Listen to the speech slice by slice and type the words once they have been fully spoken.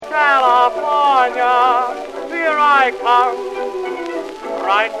I come,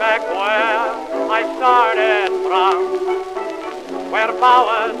 right back where I started from, where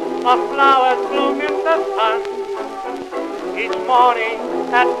bowers of flowers bloom in the sun. Each morning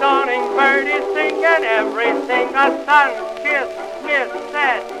at dawning, birdies sing and everything a sun kiss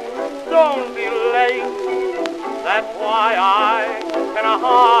said, don't be late. That's why I can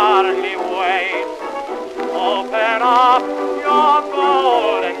hardly wait. Open up your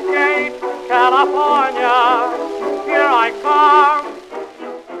golden gate, California, here I come.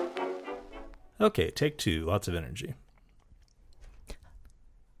 Okay, take two. Lots of energy.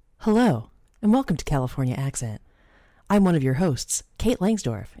 Hello, and welcome to California Accent. I'm one of your hosts, Kate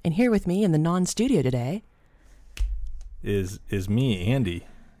Langsdorf, and here with me in the non-studio today is me, Andy,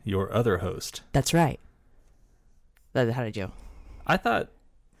 your other host. That's right. How did you? I thought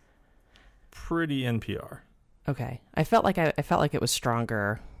pretty NPR. Okay, I felt like it was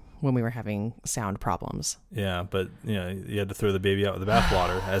stronger when we were having sound problems. Yeah, but you had to throw the baby out with the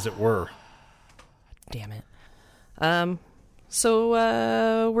bathwater, as it were. Damn it.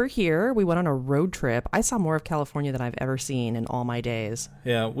 So we're here. We went on a road trip. I saw more of California than I've ever seen in all my days.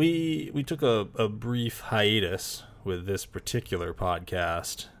 Yeah, we took a brief hiatus with this particular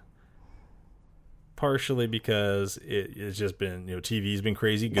podcast, partially because it's just been, TV's been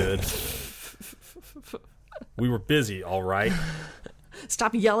crazy good. We were busy, all right.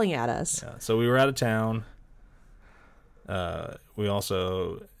 Stop yelling at us. Yeah, so we were out of town. We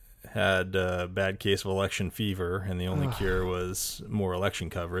also had a bad case of election fever, and the only cure was more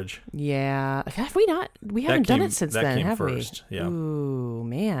election coverage. Yeah. Have we not? We haven't done it since then, have first. we? Yeah. Ooh,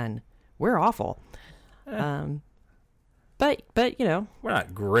 man. We're awful. But we're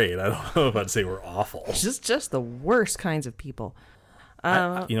not great. I don't know if I'd say we're awful. Just the worst kinds of people. You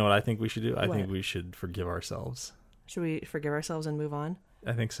know what I think we should do? I what? think we should forgive ourselves. Should we forgive ourselves and move on?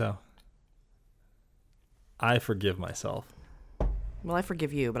 I think so. I forgive myself. Well, I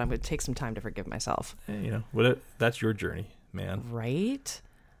forgive you, but I'm going to take some time to forgive myself. That's your journey, man. Right?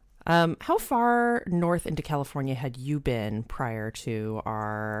 How far north into California had you been prior to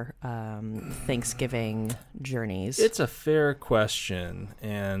our Thanksgiving journeys? It's a fair question,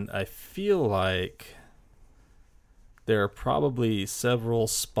 and I feel like there are probably several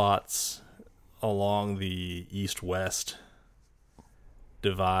spots along the east-west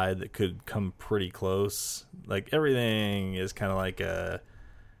divide that could come pretty close. Like, everything is kind of like a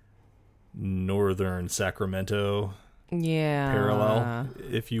northern Sacramento parallel,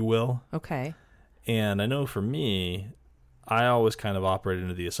 if you will. Okay. And I know for me, I always kind of operated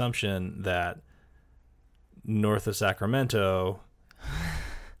under the assumption that north of Sacramento,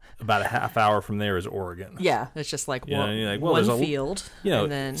 about a half hour from there is Oregon. Yeah, it's just like one there's field.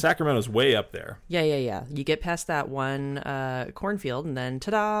 And then Sacramento's way up there. Yeah. You get past that one cornfield, and then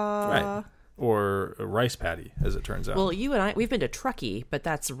ta-da! Right. Or a rice paddy, as it turns out. Well, you and I, we've been to Truckee, but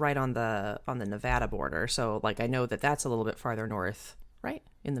that's right on the Nevada border. So, I know that's a little bit farther north, right?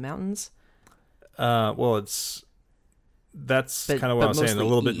 In the mountains? That's kind of what I'm saying, a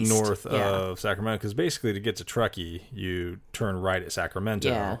little bit north yeah. of Sacramento, because basically to get to Truckee, you turn right at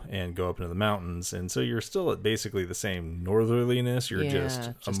Sacramento and go up into the mountains, and so you're still at basically the same northerliness. You're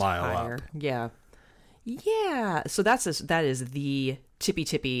just a mile higher. up. Yeah. So that is the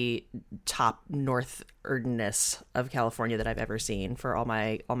tippy top northerness of California that I've ever seen for all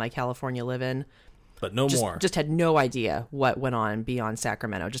my California living. But more. Just had no idea what went on beyond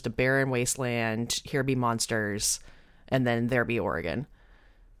Sacramento. Just a barren wasteland. Here be monsters. And then there be Oregon,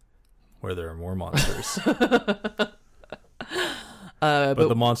 where there are more monsters. But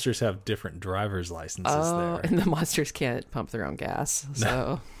the monsters have different driver's licenses there. And the monsters can't pump their own gas.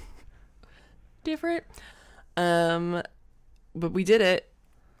 So different. But we did it.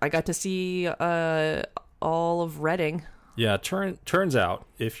 I got to see all of Redding. Yeah, turns out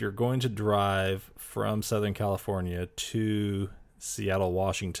if you're going to drive from Southern California to Seattle,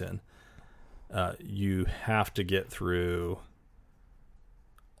 Washington, you have to get through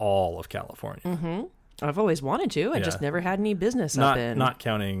all of California. Mm-hmm. I've always wanted to. I just never had any business up in. Not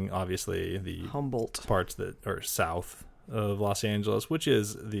counting, obviously, the Humboldt parts that are south of Los Angeles, which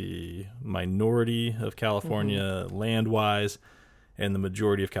is the minority of California land-wise, and the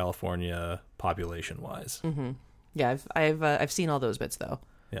majority of California population-wise. Mm-hmm. Yeah, I've seen all those bits though.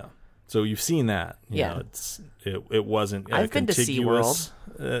 Yeah. So you've seen that. You know, it wasn't I've been to contiguous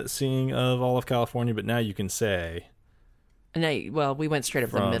seeing of all of California, but now you can say. And we went straight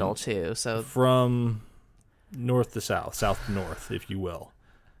up the middle too. So from north to south, south to north, if you will.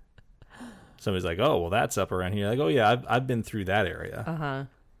 Somebody's like, "Oh, well, that's up around here." Like, "Oh, yeah, I've been through that area."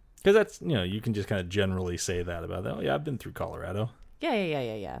 Because that's you can just kind of generally say that about that. "Oh, yeah, I've been through Colorado."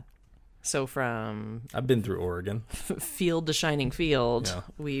 Yeah. So from I've been through Oregon. field to shining field, Yeah.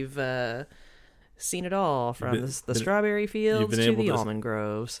 we've seen it all, from You've the strawberry fields to the almond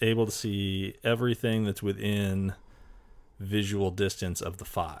groves. Able to see everything that's within visual distance of the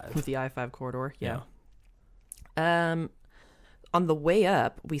 5. With the I-5 corridor, yeah. On the way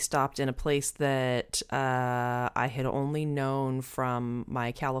up, we stopped in a place that I had only known from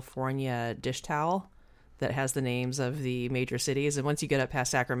my California dish towel that has the names of the major cities. And once you get up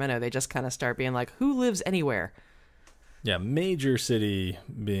past Sacramento, they just kind of start being like, who lives anywhere? Yeah, major city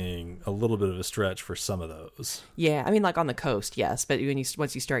being a little bit of a stretch for some of those. Yeah, I mean, like on the coast, yes, but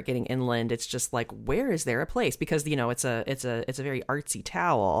once you start getting inland, it's just like, where is there a place? Because it's a very artsy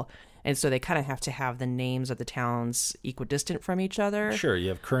towel, and so they kind of have to have the names of the towns equidistant from each other. Sure, you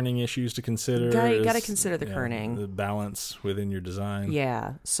have kerning issues to consider. You got to consider the kerning, the balance within your design.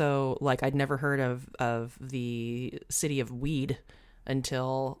 Yeah, so like I'd never heard of the city of Weed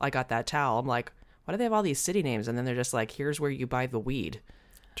until I got that towel. I'm like, why do they have all these city names? And then they're just like, here's where you buy the weed.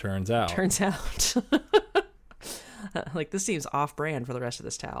 Turns out. Like, this seems off-brand for the rest of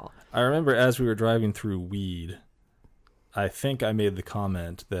this towel. I remember as we were driving through Weed, I think I made the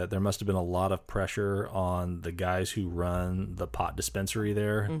comment that there must have been a lot of pressure on the guys who run the pot dispensary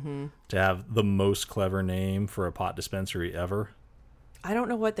there to have the most clever name for a pot dispensary ever. I don't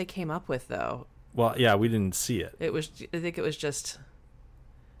know what they came up with, though. Well, yeah, we didn't see it. I think it was just...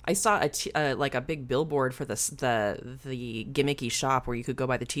 I saw like a big billboard for the gimmicky shop where you could go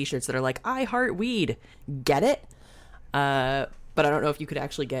buy the T-shirts that are like, I heart weed. Get it? But I don't know if you could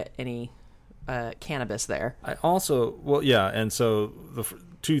actually get any cannabis there. I also, well, yeah, and so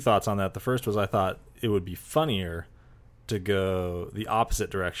two thoughts on that. The first was I thought it would be funnier to go the opposite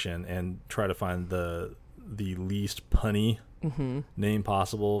direction and try to find the least punny name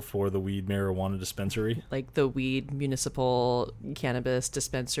possible for the weed marijuana dispensary. Like the weed municipal cannabis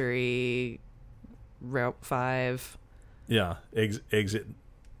dispensary Route 5. Yeah, exit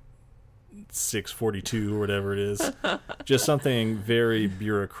 642 or whatever it is. Just something very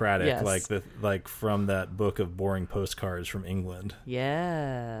bureaucratic, Yes. like from that book of boring postcards from England.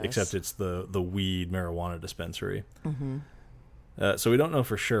 Yes. Except it's the weed marijuana dispensary. So we don't know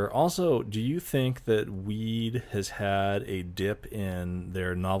for sure. Also, do you think that weed has had a dip in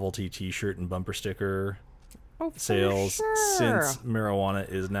their novelty T-shirt and bumper sticker sales since marijuana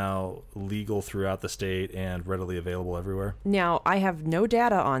is now legal throughout the state and readily available everywhere? Now, I have no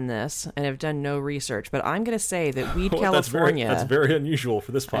data on this and have done no research, but I'm going to say that Weed California... That's very unusual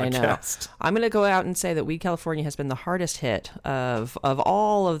for this podcast. I know. I'm going to go out and say that Weed California has been the hardest hit of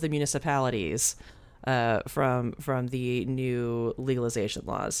all of the municipalities from the new legalization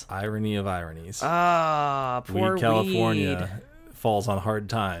laws. Irony of ironies. Poor Weed California falls on hard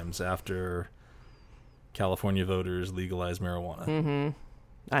times after California voters legalize marijuana.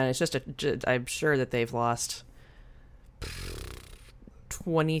 And it's just I'm sure that they've lost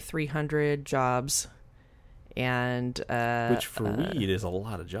 2,300 jobs, and which for weed is a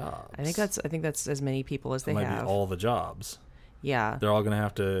lot of jobs. I think that's as many people as they might have. be all the jobs. Yeah, they're all going to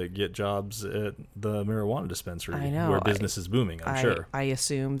have to get jobs at the marijuana dispensary. I know. Where business is booming. I'm sure. I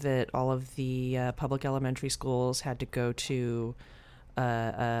assume that all of the public elementary schools had to go to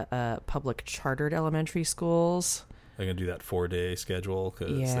public chartered elementary schools. They're going to do that 4-day schedule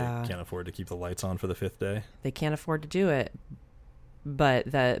because they can't afford to keep the lights on for the 5th day. They can't afford to do it. But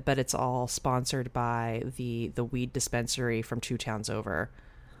it's all sponsored by the weed dispensary from 2 towns over.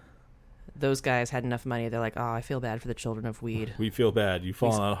 Those guys had enough money. They're like, oh, I feel bad for the children of weed. We feel bad. You've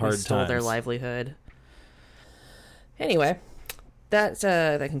fallen on hard times. Stole their livelihood. Anyway, that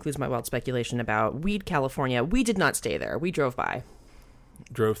concludes my wild speculation about Weed California. We did not stay there. We drove by.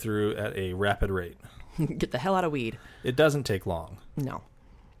 Drove through at a rapid rate. Get the hell out of Weed. It doesn't take long. No.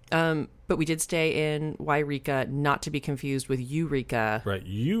 But we did stay in Yreka, not to be confused with Eureka. Right.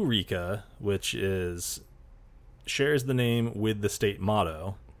 Eureka, which shares the name with the state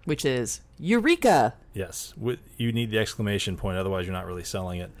motto. Which is Eureka! Yes. You need the exclamation point, otherwise you're not really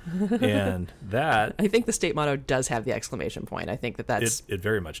selling it. And that... I think the state motto does have the exclamation point. I think that's... It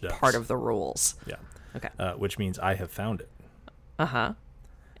very much does. Part of the rules. Yeah. Okay. Which means I have found it. Uh-huh.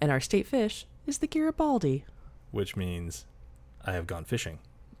 And our state fish is the Garibaldi. Which means I have gone fishing.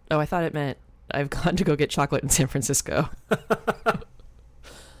 Oh, I thought it meant I've gone to go get chocolate in San Francisco. So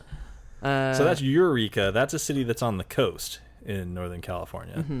that's Eureka. That's a city that's on the coast in Northern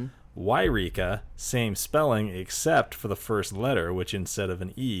California. Yreka, same spelling except for the first letter, which instead of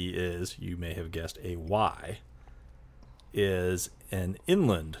an E is, you may have guessed, a Y, is an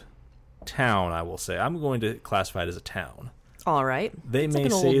inland town, I will say. I'm going to classify it as a town. All right. It's like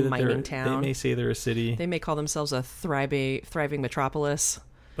an old mining town. They may say they're a city. They may call themselves a thriving metropolis.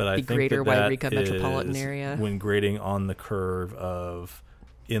 But I the think greater that Wairika metropolitan area. when grading on the curve of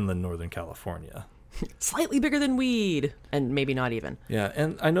inland Northern California. Slightly bigger than Weed, and maybe not even. Yeah,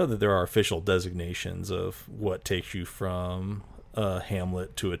 and I know that there are official designations of what takes you from a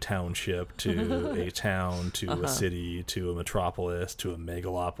hamlet to a township to a town to a city to a metropolis to a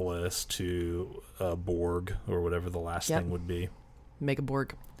megalopolis to a Borg or whatever the last thing would be.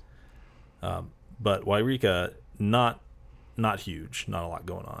 Megaborg. But Wairika, not huge, not a lot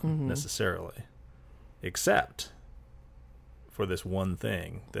going on necessarily, except for this one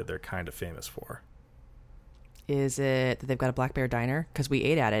thing that they're kind of famous for. Is it that they've got a Black Bear Diner? Because we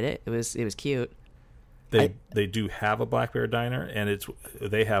ate at it. It was cute. They do have a Black Bear Diner, and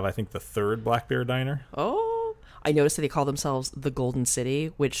they have, I think, the third Black Bear Diner. Oh, I noticed that they call themselves the Golden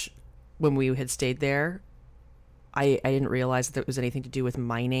City, which when we had stayed there, I didn't realize that it was anything to do with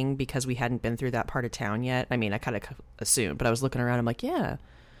mining because we hadn't been through that part of town yet. I mean, I kind of assumed, but I was looking around. I'm like, yeah,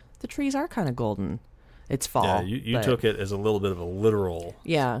 the trees are kind of golden. It's fall. Yeah, you took it as a little bit of a literal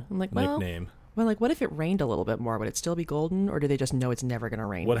I'm like, nickname. Well, like, what if it rained a little bit more? Would it still be golden, or do they just know it's never going to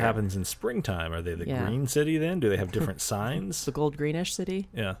rain? What happens in springtime? Are they the green city then? Do they have different signs? The gold greenish city?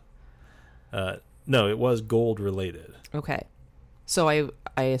 Yeah. No, it was gold related. Okay. So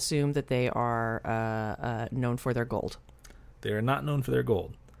I assume that they are known for their gold. They are not known for their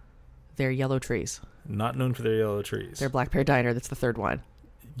gold. They're yellow trees. Not known for their yellow trees. They're Black Bear Diner. That's the third one.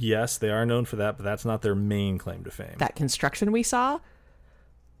 Yes, they are known for that, but that's not their main claim to fame. That construction we saw?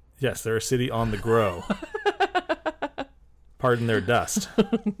 Yes, they're a city on the grow. Pardon their dust.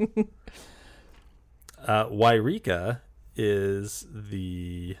 Wairika is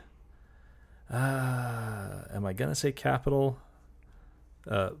the... am I going to say capital?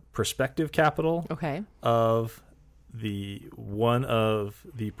 Prospective capital. Okay. Of one of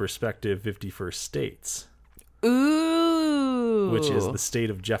the prospective 51st states. Ooh. Which is the state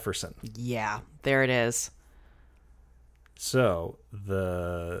of Jefferson. Yeah, there it is. So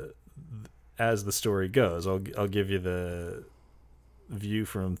as the story goes, I'll give you the view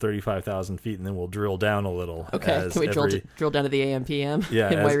from 35,000 feet, and then we'll drill down a little. Okay, can we drill down to the AM/PM in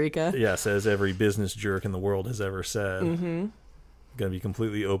Wairika? Yes, as every business jerk in the world has ever said. Mm-hmm. Going to be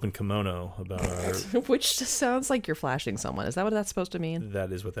completely open kimono about our... Which just sounds like you're flashing someone. Is that what that's supposed to mean?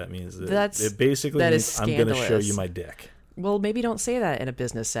 That is what that means. It basically means I'm going to show you my dick. Well, maybe don't say that in a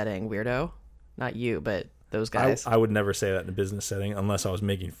business setting, weirdo. Not you, but those guys. I would never say that in a business setting unless I was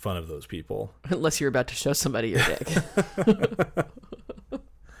making fun of those people. Unless you're about to show somebody your dick.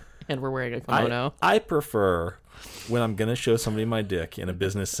 And we're wearing a kimono. I prefer, when I'm going to show somebody my dick in a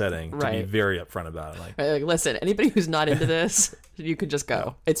business setting, to be very upfront about it. Like, listen, anybody who's not into this, you can just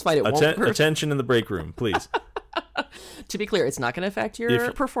go. It's fine. It won't attention in the break room, please. To be clear, it's not going to affect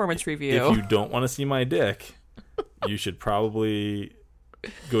your performance review. If you don't want to see my dick, you should probably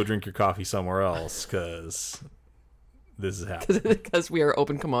go drink your coffee somewhere else, because this is happening. Because we are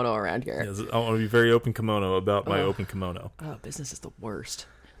open kimono around here. Yes, I want to be very open kimono about my open kimono. Oh, business is the worst.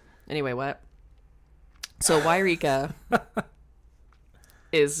 Anyway, what? So Wairika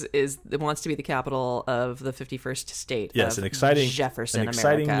wants to be the capital of the 51st state. Yes, of an exciting Jefferson,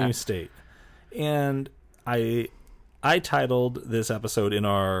 exciting America. new state. And I titled this episode in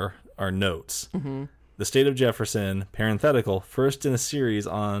our notes, "The State of Jefferson, parenthetical, first in a series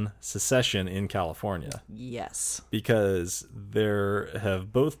on secession in California." Yes, because there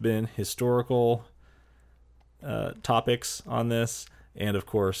have both been historical topics on this. And, of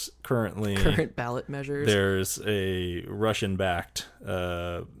course, current ballot measures. There's a Russian-backed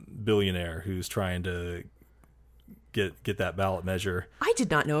billionaire who's trying to get that ballot measure. I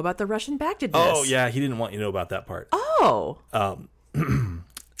did not know about the Russian-backed. Oh, yeah, he didn't want you to know about that part. Oh. And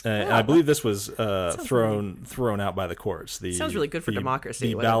I believe this was thrown out by the courts. Sounds really good for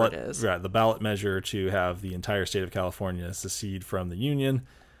democracy, whatever it is. Right, the ballot measure to have the entire state of California secede from the Union,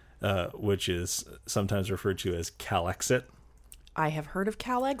 which is sometimes referred to as Calexit. I have heard of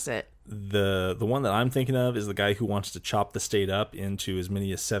Calexit. The one that I'm thinking of is the guy who wants to chop the state up into as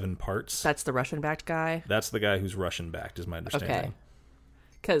many as 7 parts. That's the Russian-backed guy? That's the guy who's Russian-backed, is my understanding. Okay.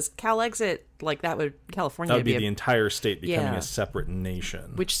 Because Calexit, California that would be the entire state becoming a separate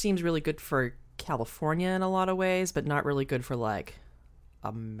nation. Which seems really good for California in a lot of ways, but not really good for,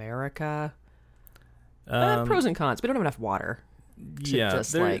 America. Pros and cons. We don't have enough water.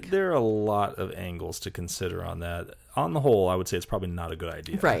 There are a lot of angles to consider on that. On the whole, I would say it's probably not a good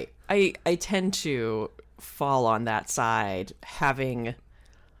idea. Right. I tend to fall on that side, having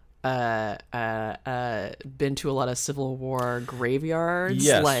been to a lot of Civil War graveyards.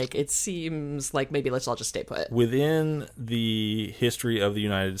 Yes. It seems like maybe let's all just stay put. Within the history of the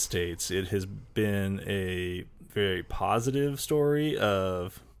United States, it has been a very positive story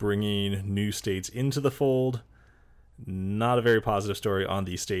of bringing new states into the fold. Not a very positive story on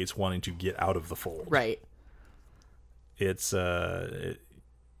these states wanting to get out of the fold. Right. It's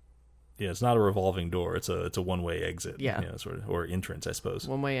it's not a revolving door. It's a one-way exit. Yeah. Sort of, or entrance, I suppose.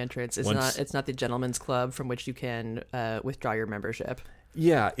 One-way entrance. It's not the gentleman's club from which you can withdraw your membership.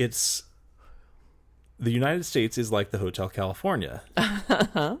 Yeah, it's the United States is like the Hotel California.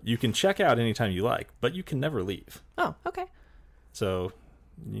 You can check out anytime you like, but you can never leave. Oh, okay. So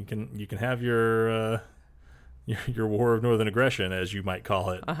you can have your war of northern aggression, as you might call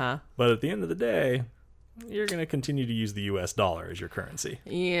it. But at the end of the day, you're going to continue to use the U.S. dollar as your currency.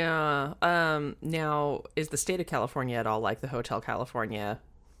 Yeah. Now, is the state of California at all like the Hotel California?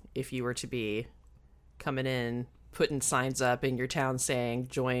 If you were to be coming in, putting signs up in your town saying,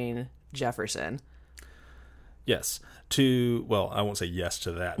 join Jefferson. Yes. Well, I won't say yes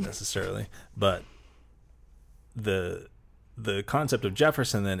to that necessarily, but the concept of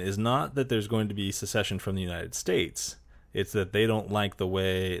Jefferson then is not that there's going to be secession from the United States. It's that they don't like the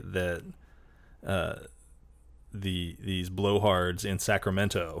way that these blowhards in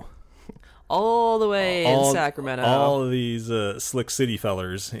Sacramento, all the way in Sacramento, all of these slick city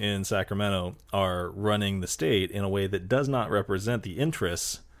fellers in Sacramento are running the state in a way that does not represent the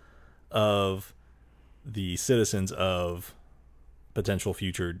interests of the citizens of potential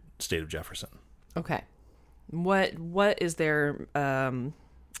future state of Jefferson. Okay. What is their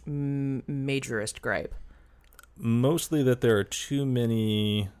majorist gripe? Mostly that there are too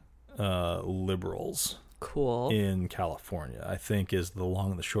many liberals. Cool. In California, I think, is the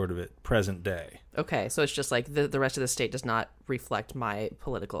long and the short of it, present day. Okay, so it's just like the rest of the state does not reflect my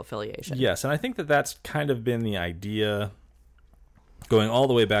political affiliation. Yes, and I think that that's kind of been the idea going all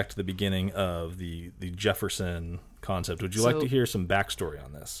the way back to the beginning of the Jefferson concept. Would you like to hear some backstory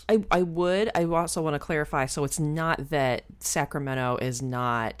on this? I would. I also want to clarify. So it's not that Sacramento is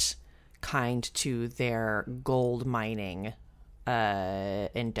not kind to their gold mining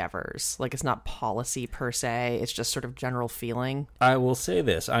endeavors. Like, it's not policy per se. It's just sort of general feeling. I will say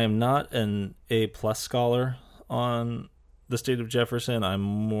this. I am not an A+ scholar on the state of Jefferson. I'm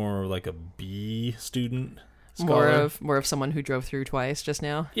more like a B student. Scholar. More of someone who drove through twice just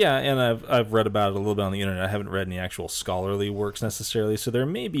now. Yeah, and I've read about it a little bit on the internet. I haven't read any actual scholarly works necessarily, so there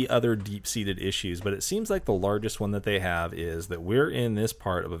may be other deep-seated issues, but it seems like the largest one that they have is that we're in this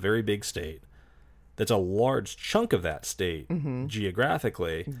part of a very big state that's a large chunk of that state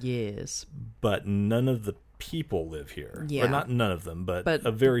geographically. Yes. But none of the people live here. Yeah. Or not none of them, but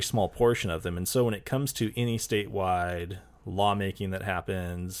a very small portion of them. And so when it comes to any statewide lawmaking that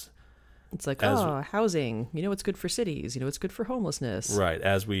happens... It's like, housing. You know what's good for cities. You know what's good for homelessness. Right.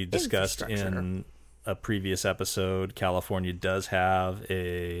 As we discussed in a previous episode, California does have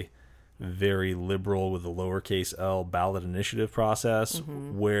a very liberal with a lowercase l ballot initiative process,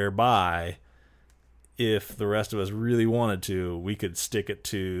 whereby if the rest of us really wanted to, we could stick it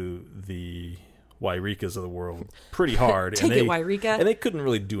to the Wairikas of the world pretty hard. Take it, Wairika. And they couldn't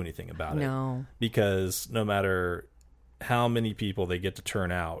really do anything about it. No. Because no matter how many people they get to turn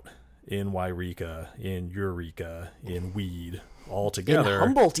out in Wairika, in Eureka, in Weed, all together. In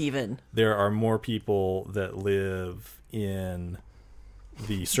Humboldt, even. There are more people that live in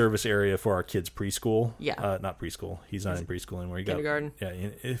the service area for our kids' preschool. Yeah. Not preschool. He's not in preschool anymore. Kindergarten.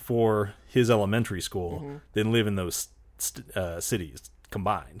 For his elementary school than live in those cities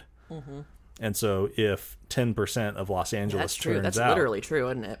combined. And so if 10% of Los Angeles turns out... That's literally true,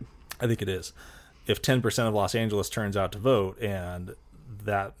 isn't it? I think it is. If 10% of Los Angeles turns out to vote and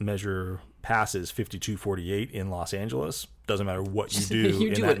that measure passes 52-48 in Los Angeles, doesn't matter what you do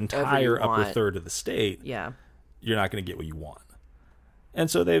in that entire upper third of the state, you're not going to get what you want. And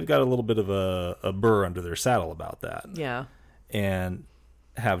so they've got a little bit of a burr under their saddle about that. Yeah. And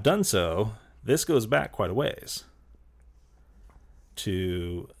have done so. This goes back quite a ways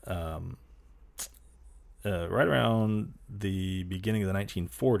to right around the beginning of the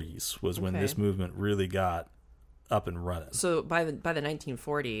 1940s was when this movement really got up and running. So by the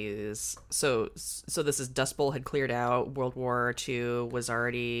 1940s, so this is Dust Bowl had cleared out. World War II was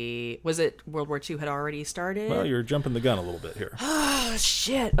World War II had already started? Well, you're jumping the gun a little bit here. Oh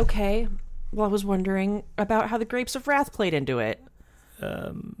shit. Okay. Well, I was wondering about how the Grapes of Wrath played into it.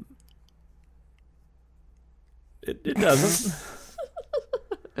 It doesn't.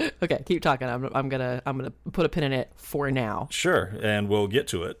 Okay, keep talking. I'm gonna put a pin in it for now. Sure, and we'll get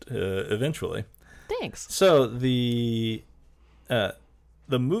to it eventually. Thanks. So the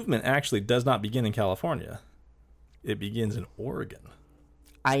movement actually does not begin in California. It begins in Oregon.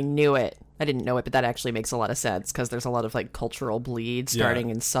 I knew it. I didn't know it, but that actually makes a lot of sense because there's a lot of like cultural bleed starting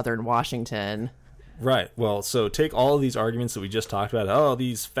in southern Washington. Right. Well, so take all of these arguments that we just talked about. Oh,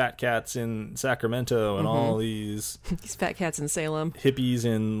 these fat cats in Sacramento and all these These fat cats in Salem. hippies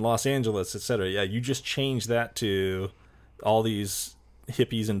in Los Angeles, etc. Yeah, you just change that to all these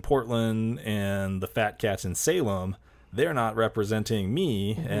hippies in Portland and the fat cats in Salem. They're not representing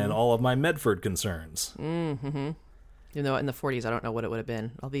me and all of my Medford concerns. You know, in the 40s, I don't know what it would have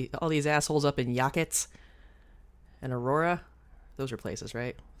been. All these assholes up in Yakuts and Aurora. Those were places,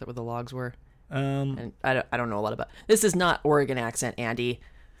 right? Is that where the logs were? And I don't know a lot about. This is not Oregon accent, Andy.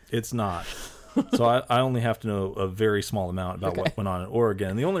 It's not. So I only have to know a very small amount about what went on in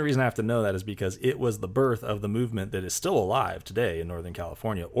Oregon. And the only reason I have to know that is because it was the birth of the movement that is still alive today in Northern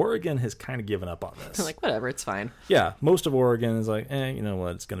California. Oregon has kind of given up on this. Like, whatever, it's fine. Yeah, most of Oregon is like, you know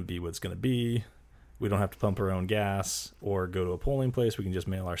what, it's going to be what it's going to be. We don't have to pump our own gas or go to a polling place. We can just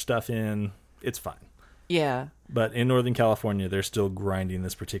mail our stuff in. It's fine. Yeah. But in Northern California, they're still grinding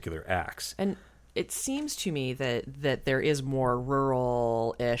this particular axe. And it seems to me that there is more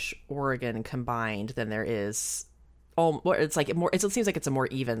rural-ish Oregon combined than there is. It's like more. It seems like it's a more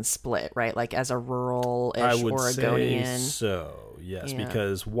even split, right? Like as a rural-ish I would Oregonian. say so, yes, Yeah.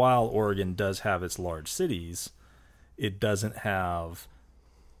 because while Oregon does have its large cities, it doesn't have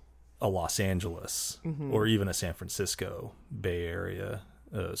a Los Angeles or even a San Francisco Bay Area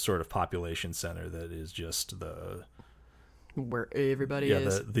sort of population center that is just Where everybody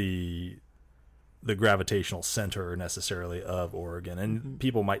is. the gravitational center necessarily of Oregon. And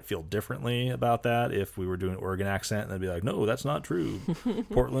people might feel differently about that if we were doing an Oregon accent, and they'd be like, no, that's not true.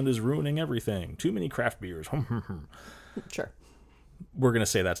 Portland is ruining everything. Too many craft beers. Sure. We're going to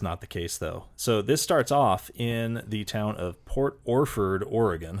say that's not the case, though. So this starts off in the town of Port Orford,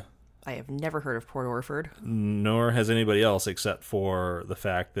 Oregon. I have never heard of Port Orford. Nor has anybody else, except for the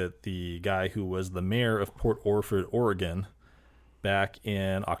fact that the guy who was the mayor of Port Orford, Oregon, back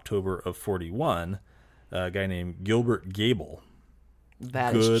in October of 41, a guy named Gilbert Gable.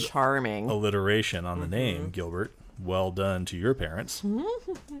 That Good is charming. Alliteration on the name, Gilbert. Well done to your parents.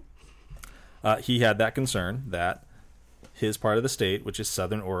 He had that concern that his part of the state, which is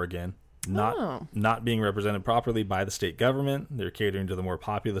Southern Oregon, not being represented properly by the state government. They're catering to the more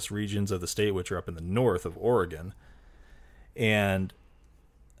populous regions of the state, which are up in the north of Oregon. And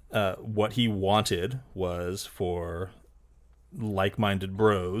what he wanted was for like-minded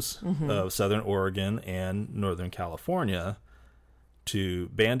bros of Southern Oregon and Northern California to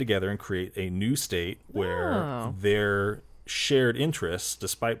band together and create a new state where their shared interests,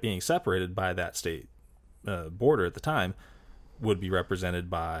 despite being separated by that state border at the time, would be represented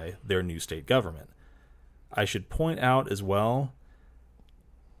by their new state government. I should point out as well,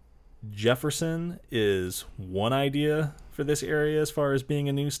 Jefferson is one idea for this area as far as being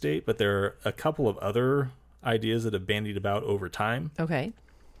a new state, but there are a couple of other ideas that have bandied about over time. Okay.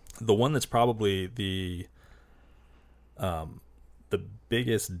 The one that's probably the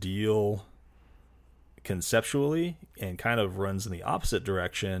biggest deal conceptually and kind of runs in the opposite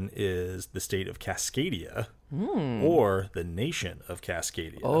direction is the state of Cascadia or the nation of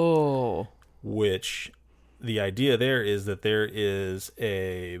Cascadia. Oh. Which the idea there is that there is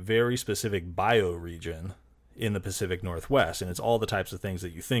a very specific bioregion in the Pacific Northwest, and it's all the types of things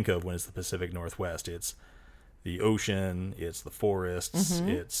that you think of when it's the Pacific Northwest. It's the ocean, it's the forests,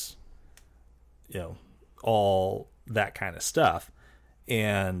 it's, all that kind of stuff.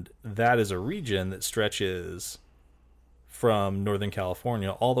 And that is a region that stretches from Northern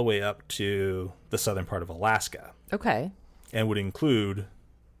California all the way up to the southern part of Alaska. Okay. And would include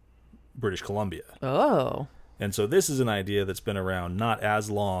British Columbia. Oh. And so this is an idea that's been around not as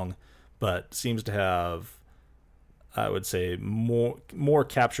long, but seems to have, I would say, more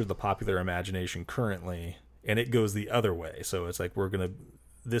captured the popular imagination currently, and it goes the other way. So it's like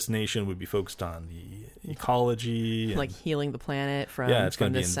this nation would be focused on the ecology. And, like healing the planet from it's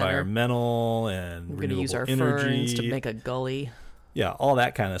going to be environmental and we're going to use our energy. ferns to make a gully. Yeah, all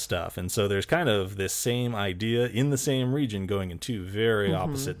that kind of stuff. And so there's kind of this same idea in the same region going in two very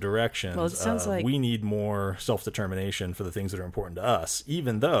opposite directions. Well, it sounds like we need more self-determination for the things that are important to us,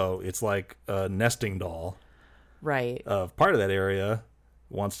 even though it's like a nesting doll. Right. Of part of that area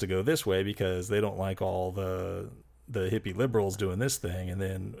wants to go this way because they don't like all the hippie liberals doing this thing, and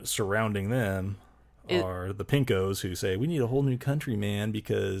then surrounding them are the pinkos who say, we need a whole new country, man,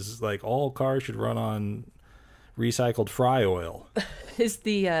 because like all cars should run on recycled fry oil. Is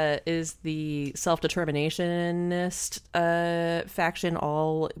the self-determinationist faction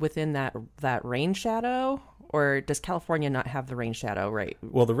all within that rain shadow, or does California not have the rain shadow? Right.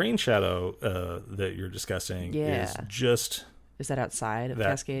 Well, the rain shadow that you're discussing is just that outside of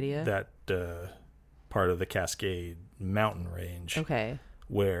Cascadia? That part of the Cascade mountain range. Okay.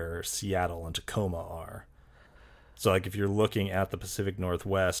 where Seattle and Tacoma are. So, like, if you're looking at the Pacific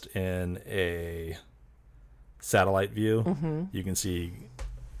Northwest in a satellite view, you can see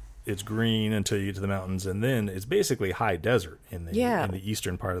it's green until you get to the mountains, and then it's basically high desert in the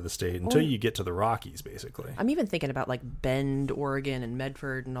eastern part of the state until you get to the Rockies, basically. I'm even thinking about like Bend, Oregon, and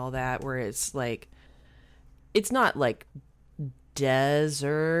Medford and all that, where it's like, it's not like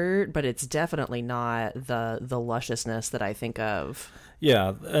desert, but it's definitely not the lusciousness that I think of.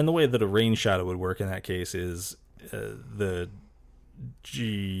 Yeah, and the way that a rain shadow would work in that case is the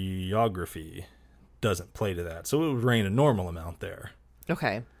geography doesn't play to that, so it would rain a normal amount there.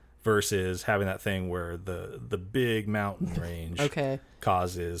 Okay. Versus having that thing where the big mountain range okay.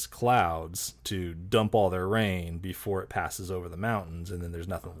 causes clouds to dump all their rain before it passes over the mountains, and then there's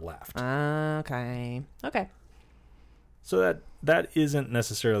nothing left. Okay. So that isn't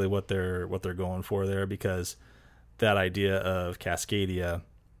necessarily what they're going for there, because that idea of Cascadia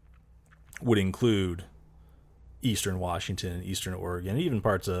would include eastern Washington, eastern Oregon, even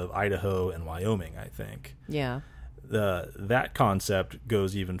parts of Idaho and Wyoming, I think. Yeah. That concept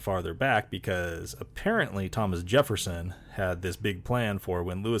goes even farther back, because apparently Thomas Jefferson had this big plan for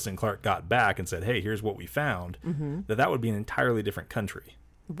when Lewis and Clark got back and said, hey, here's what we found, that would be an entirely different country.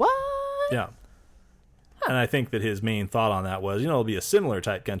 What? Yeah. Huh. And I think that his main thought on that was, it'll be a similar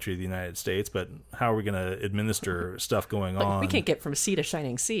type country to the United States, but how are we going to administer stuff going on? We can't get from sea to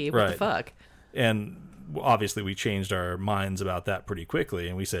shining sea. What the fuck? And obviously we changed our minds about that pretty quickly,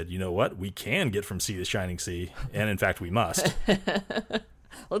 and we said, you know what, we can get from sea to shining sea, and in fact we must.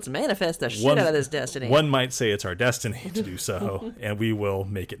 Let's manifest the shit out of this destiny. One might say it's our destiny to do so, and we will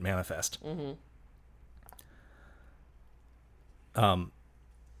make it manifest.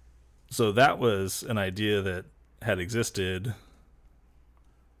 So that was an idea that had existed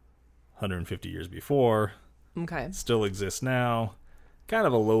 150 years before. Okay. Still exists now. Kind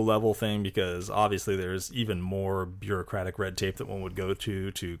of a low-level thing, because obviously there's even more bureaucratic red tape that one would go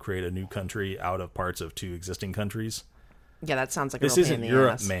to create a new country out of parts of two existing countries. Yeah, that sounds like this a real pain in the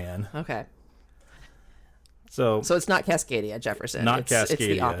Europe, ass. man. Okay. So it's not Cascadia, Jefferson. Not Cascadia. It's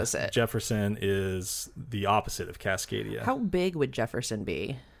the opposite. Jefferson is the opposite of Cascadia. How big would Jefferson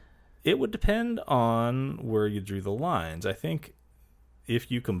be? It would depend on where you drew the lines. I think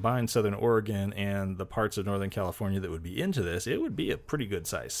if you combine Southern Oregon and the parts of Northern California that would be into this, it would be a pretty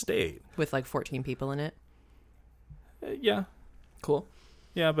good-sized state. With like 14 people in it? Yeah. Cool.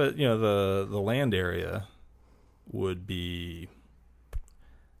 Yeah, but, the land area would be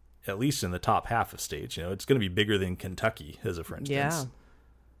at least in the top half of states. It's going to be bigger than Kentucky, as a for instance.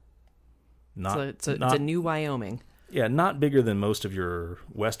 Yeah. It's a new Wyoming. Yeah, not bigger than most of your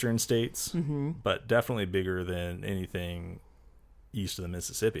western states, but definitely bigger than anything east of the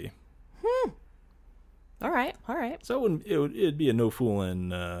Mississippi. All right. So it'd be a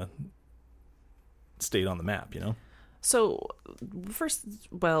no-fooling state on the map, So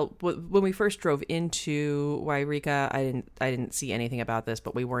when we first drove into Wairika, I didn't see anything about this,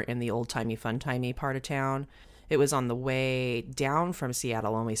 but we weren't in the old-timey, fun-timey part of town. It was on the way down from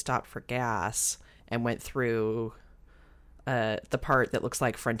Seattle when we stopped for gas and went through the part that looks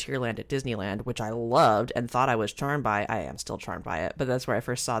like Frontierland at Disneyland, which I loved and thought I was charmed by. I am still charmed by it, but that's where I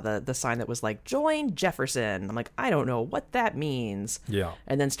first saw the sign that was like, join Jefferson. I'm like, I don't know what that means. Yeah.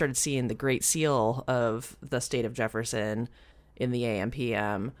 And then started seeing the Great Seal of the state of Jefferson in the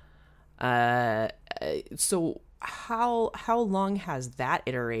AM/PM. So how long has that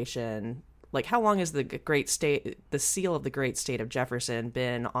iteration, like how long has the seal of the great state of Jefferson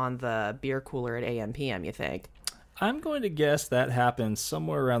been on the beer cooler at AM/PM, you think? I'm going to guess that happened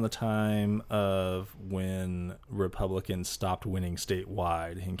somewhere around the time of when Republicans stopped winning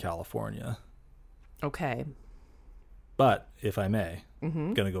statewide in California. Okay. But, if I may,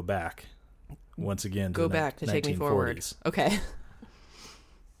 I'm going to go back once again to take me forward. Okay.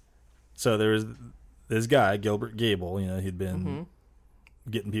 So there was this guy, Gilbert Gable, he'd been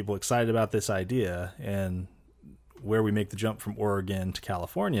getting people excited about this idea, and where we make the jump from Oregon to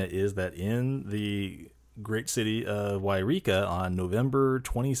California is that in the great city of Wairika on November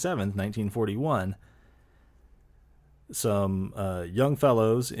 27th, 1941, some young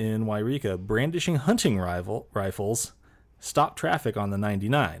fellows in Wairika brandishing hunting rifles stopped traffic on the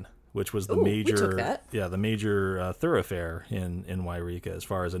 99, which was the major thoroughfare in Wairika as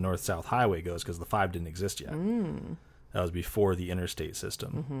far as a north-south highway goes, because the 5 didn't exist yet. That was before the interstate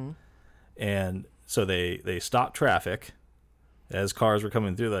system. And so they stopped traffic as cars were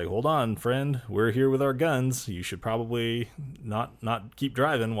coming through, like, hold on, friend, we're here with our guns. You should probably not keep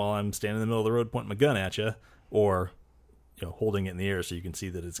driving while I'm standing in the middle of the road pointing my gun at you, or holding it in the air so you can see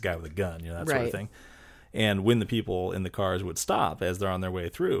that it's a guy with a gun, that sort of thing. And when the people in the cars would stop as they're on their way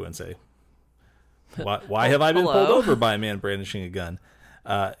through and say, why have I been Hello? pulled over by a man brandishing a gun?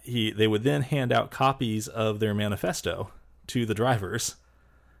 They would then hand out copies of their manifesto to the drivers.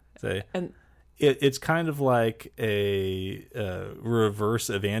 And It's kind of like a reverse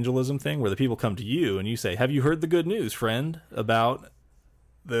evangelism thing where the people come to you and you say, have you heard the good news, friend, about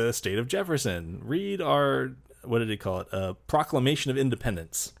the state of Jefferson? Read our, what did he call it? Proclamation of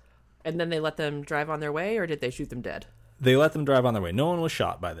Independence. and then they let them drive on their way, or did they shoot them dead? They let them drive on their way. No one was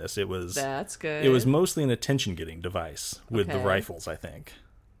shot by this. That's good. It was mostly an attention-getting device with the Okay. rifles, I think.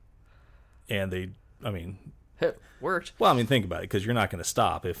 And worked. well, think about it, because you're not going to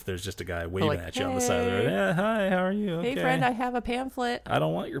stop if there's just a guy waving Like, at you on the side of the road. "Hey. Yeah, hi, how are you? Hey, Okay. friend, I have a pamphlet. I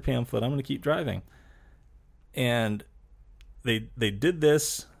don't want your pamphlet. I'm going to keep driving. And they did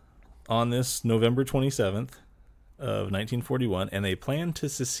this on this November 27th of 1941, and they planned to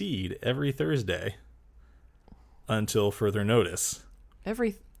secede every Thursday until further notice.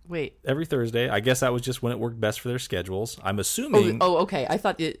 Wait. Every Thursday. I guess that was just when it worked best for their schedules. I'm assuming... Oh, okay. I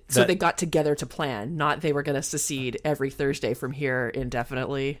thought so. that- They got together to plan, not they were going to secede every Thursday from here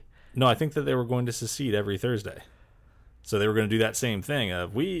indefinitely. No, I think that they were going to secede every Thursday. So they were going to do that same thing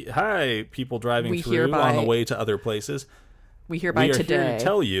of, people driving We through hereby- on the way to other places. We hereby We are today. here to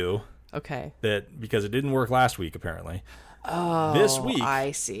tell you Okay. that, because it didn't work last week, apparently. Oh, This week,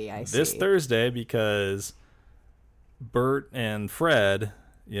 I see. this Thursday, because Bert and Fred,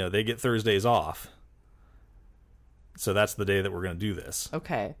 they get Thursdays off. So that's the day that we're going to do this,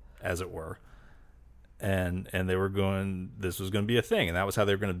 Okay. as it were. And this was going to be a thing, and that was how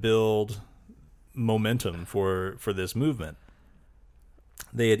they were going to build momentum for this movement.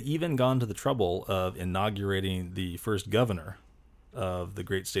 They had even gone to the trouble of inaugurating the first governor of the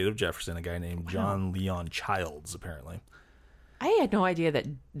great state of Jefferson, a guy named John Leon Childs, apparently. I had no idea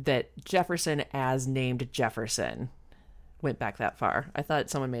that Jefferson, as named Jefferson, went back that far. I thought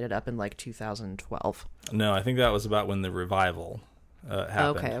someone made it up in like 2012. No, I think that was about when the revival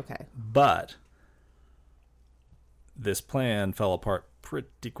happened. Okay. But this plan fell apart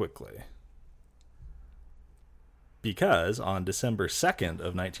pretty quickly. Because on December 2nd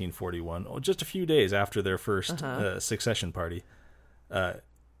of 1941, just a few days after their first succession party,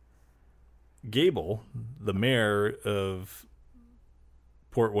 Gable, the mayor of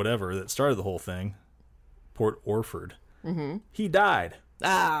Port whatever that started the whole thing, Port Orford, he died.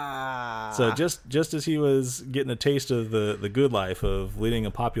 Ah. So just as he was getting a taste of the good life of leading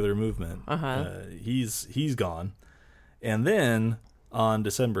a popular movement, he's gone. And then on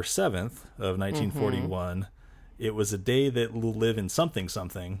December 7th of 1941, it was a day that will live in something.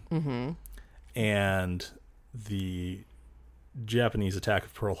 And the Japanese attack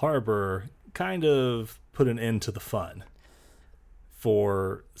of Pearl Harbor kind of put an end to the fun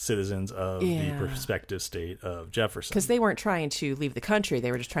for citizens of the prospective state of Jefferson. Because they weren't trying to leave the country,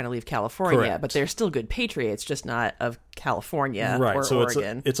 they were just trying to leave California. Correct. But they're still good patriots, just not of California Right, or so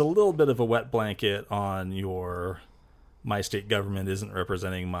Oregon. it's a little bit of a wet blanket on my state government isn't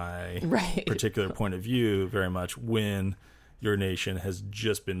representing my Right. particular point of view very much when your nation has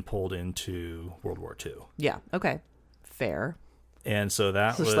just been pulled into World War II. Yeah. Okay. Fair. And so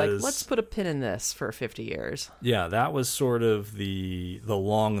that So was it's like, let's put a pin in this for 50 years. Yeah, that was sort of the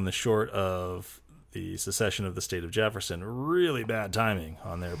long and the short of the secession of the state of Jefferson. Really bad timing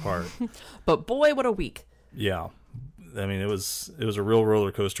on their part. But boy, what a week. Yeah. It was a real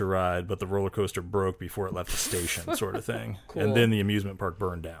roller coaster ride, but the roller coaster broke before it left the station, sort of thing. Cool. And then the amusement park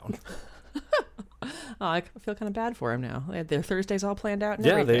burned down. Oh, I feel kind of bad for him now. They had their Thursdays all planned out and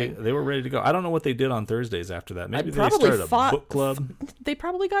Yeah, everything. they were ready to go. I don't know what they did on Thursdays after that. Maybe they probably started a book club. They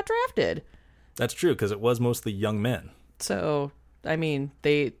probably got drafted. That's true, because it was mostly young men. So,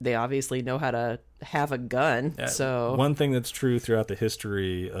 they obviously know how to have a gun. So One thing that's true throughout the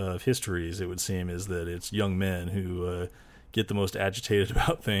history of histories, it would seem, is that it's young men who get the most agitated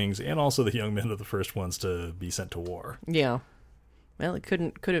about things, and also the young men are the first ones to be sent to war. yeah. Well, it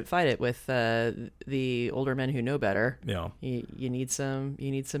couldn't fight it with the older men who know better. Yeah. You need some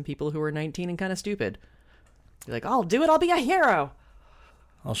people who are 19 and kind of stupid. You're like, I'll do it. I'll be a hero.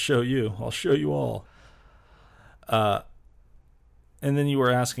 I'll show you all. And then you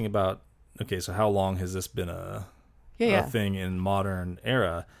were asking about, okay, so how long has this been a thing in modern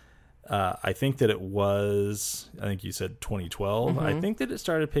era? I think that I think you said 2012. I think that it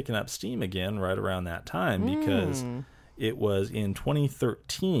started picking up steam again right around that time, because it was in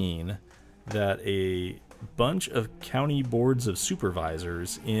 2013 that a bunch of county boards of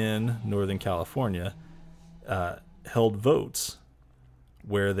supervisors in Northern California held votes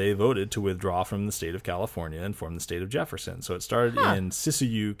where they voted to withdraw from the state of California and form the state of Jefferson. So it started in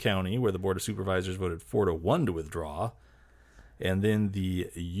Siskiyou County, where the Board of Supervisors voted 4-1 to withdraw. And then the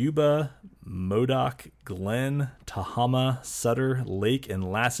Yuba, Modoc, Glenn, Tahoma, Sutter, Lake,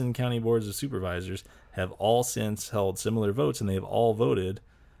 and Lassen County Boards of Supervisors have all since held similar votes, and they've all voted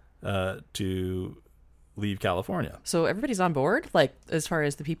to leave California. So everybody's on board? Like, as far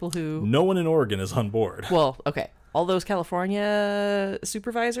as the people who... No one in Oregon is on board. Well, okay. All those California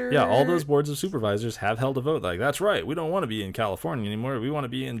supervisors? Yeah, all those boards of supervisors have held a vote. Like, that's right. We don't want to be in California anymore. We want to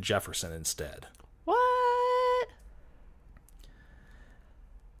be in Jefferson instead. What?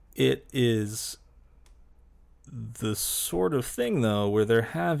 It is the sort of thing, though, where they're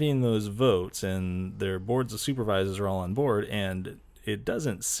having those votes and their boards of supervisors are all on board, and it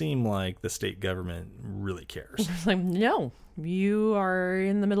doesn't seem like the state government really cares. It's like, no, you are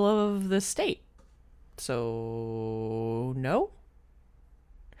in the middle of the state. So, no?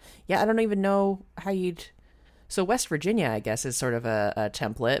 Yeah, I don't even know how you'd... So West Virginia, I guess, is sort of a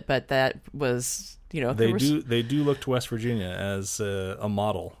template, but that was, They do look to West Virginia as a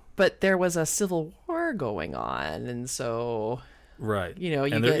model. But there was a civil war going on, and so... Right.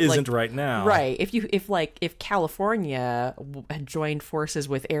 And there isn't right now. Right. If California had joined forces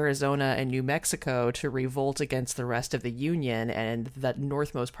with Arizona and New Mexico to revolt against the rest of the Union, and that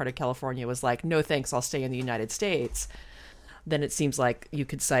northmost part of California was like, no thanks, I'll stay in the United States, then it seems like you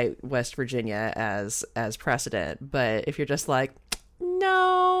could cite West Virginia as precedent. But if you're just like,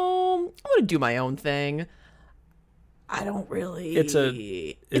 no, I'm going to do my own thing, I don't really... It's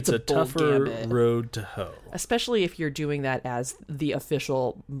a tougher road to hoe. Especially if you're doing that as the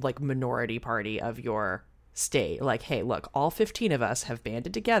official, minority party of your state. Like, hey, look, all 15 of us have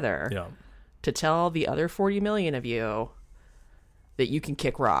banded together to tell the other 40 million of you that you can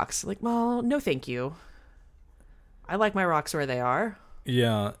kick rocks. Like, well, no thank you. I like my rocks where they are.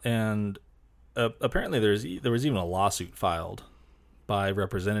 Yeah, and apparently there was even a lawsuit filed by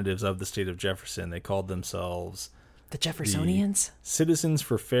representatives of the state of Jefferson. They called themselves... The Jeffersonians? The Citizens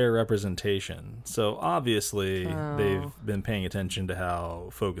for Fair Representation. So obviously they've been paying attention to how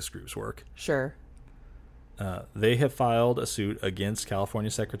focus groups work. Sure. They have filed a suit against California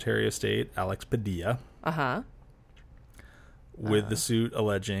Secretary of State Alex Padilla. With the suit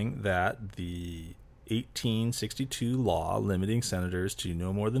alleging that the 1862 law limiting senators to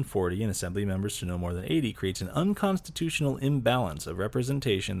no more than 40 and assembly members to no more than 80 creates an unconstitutional imbalance of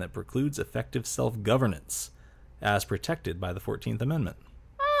representation that precludes effective self-governance as protected by the 14th Amendment.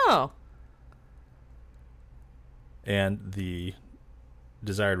 Oh. And the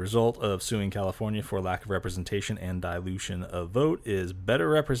desired result of suing California for lack of representation and dilution of vote is better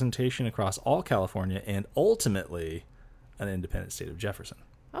representation across all California and ultimately an independent state of Jefferson.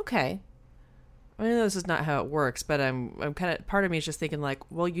 Okay. I mean, this is not how it works, but I'm kind of, part of me is just thinking like,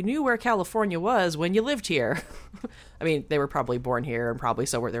 well, you knew where California was when you lived here. I mean, they were probably born here and probably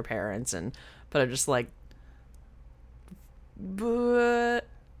so were their parents, but I'm just like, but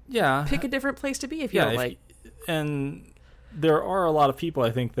yeah, pick a different place to be if you don't like. And there are a lot of people, I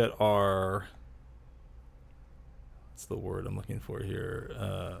think, that are, what's the word I'm looking for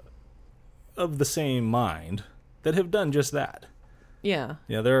here, of the same mind that have done just that. Yeah.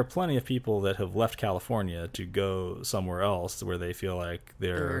 Yeah, there are plenty of people that have left California to go somewhere else where they feel like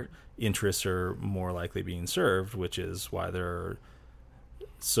their interests are more likely being served, which is why there are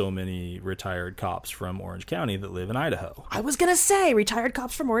so many retired cops from Orange County that live in Idaho. I was going to say retired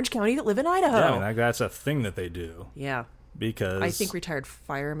cops from Orange County that live in Idaho. Yeah, I mean, that's a thing that they do. Yeah. Because I think retired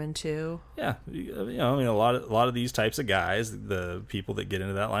firemen too. Yeah, I mean, a lot of these types of guys, the people that get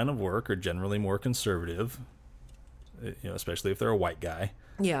into that line of work are generally more conservative, especially if they're a white guy.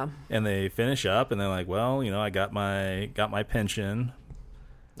 Yeah. And they finish up and they're like, well, I got my pension.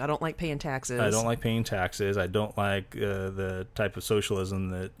 I don't like paying taxes. I don't like the type of socialism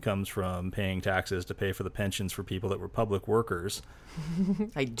that comes from paying taxes to pay for the pensions for people that were public workers.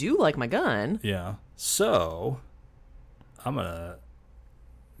 I do like my gun. Yeah. So I'm going to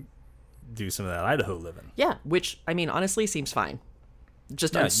do some of that Idaho living. Yeah, which, I mean, honestly seems fine.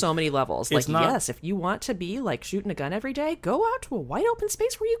 Just on so many levels. Like, yes, if you want to be, like, shooting a gun every day, go out to a wide open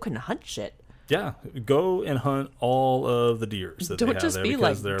space where you can hunt shit. Yeah, go and hunt all of the deers that they have there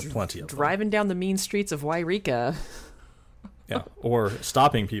because there are plenty of them. Driving down the mean streets of Wairika. Yeah, or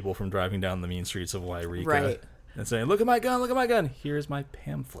stopping people from driving down the mean streets of Wairika. Right. And saying, look at my gun, look at my gun. Here's my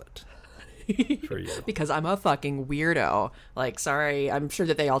pamphlet for you. Because I'm a fucking weirdo. Like, sorry, I'm sure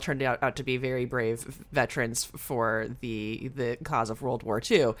that they all turned out to be very brave veterans for the cause of World War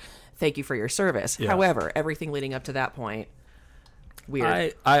II. Thank you for your service. Yeah. However, everything leading up to that point,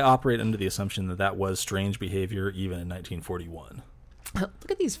 weird. I operate under the assumption that was strange behavior even in 1941.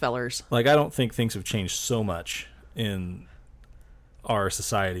 Look at these fellers. Like, I don't think things have changed so much in our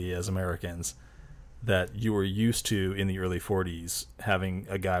society as Americans that you were used to in the early 40s having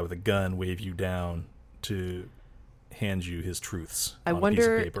a guy with a gun wave you down to hand you his truths I on a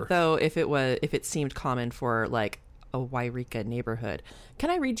wonder, piece of paper. though, if it seemed common for, like, a Wairika neighborhood. Can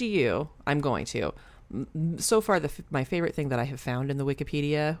I read you? I'm going to. So far, my favorite thing that I have found in the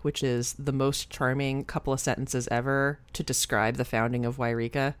Wikipedia, which is the most charming couple of sentences ever to describe the founding of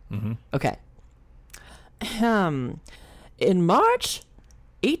Wairika. Mm-hmm. Okay. In March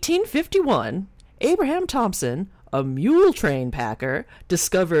 1851, Abraham Thompson, a mule train packer,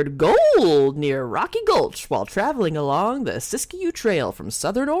 discovered gold near Rocky Gulch while traveling along the Siskiyou Trail from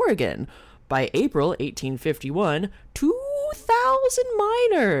southern Oregon. By April 1851, 2,000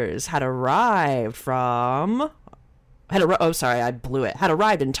 miners had arrived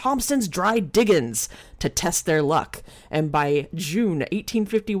in Thompson's dry diggings to test their luck. And by June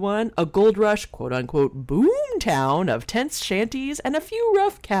 1851, a gold rush, quote-unquote, boom town of tents, shanties, and a few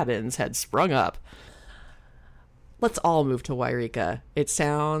rough cabins had sprung up. Let's all move to Wairika. It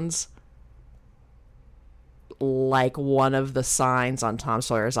sounds like one of the signs on Tom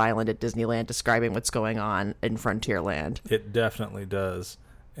Sawyer's Island at Disneyland describing what's going on in Frontierland. It definitely does.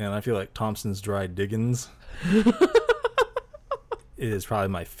 And I feel like Thompson's Dry Diggins is probably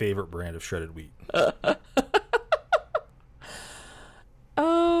my favorite brand of shredded wheat.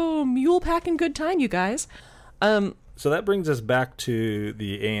 Oh, mule packing good time, you guys. So that brings us back to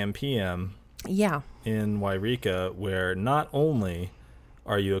the AM/PM Yeah. in Wairika, where not only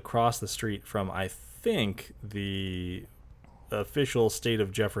are you across the street from, I think, the official State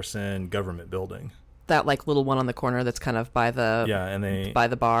of Jefferson government building. That, like, little one on the corner that's kind of by the by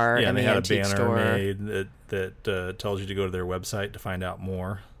the bar and the they had antique a banner store. made that tells you to go to their website to find out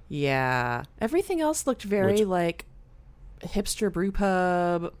more. Yeah. Everything else looked very, like, hipster brew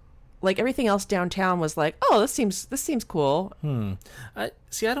pub. Like, everything else downtown was like, oh, this seems cool. I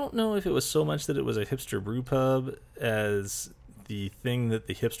don't know if it was so much that it was a hipster brew pub as the thing that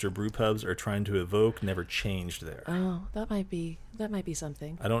the hipster brew pubs are trying to evoke never changed there. Oh, that might be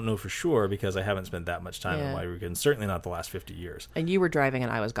something. I don't know for sure because I haven't spent that much time in Yeah. Wairika, and certainly not the last 50 years. And you were driving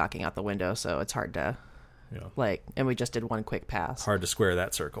and I was gawking out the window, so it's hard to, and we just did one quick pass. Hard to square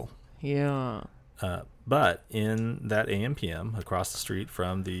that circle. Yeah. But in that AM/PM across the street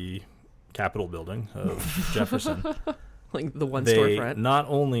from the Capitol building of Jefferson, Like the one they storefront. not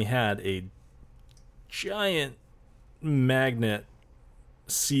only had a giant magnet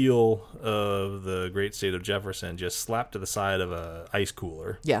seal of the great state of Jefferson just slapped to the side of a ice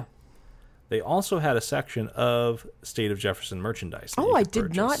cooler. Yeah. They also had a section of State of Jefferson merchandise. Oh, I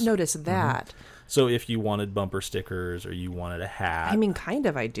did not notice that. Mm-hmm. So if you wanted bumper stickers or you wanted a hat. I mean, kind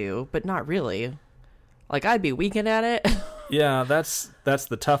of I do, but not really. Like, I'd be winking at it. Yeah, that's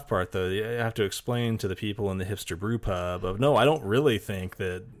the tough part, though. You have to explain to the people in the hipster brew pub of, no, I don't really think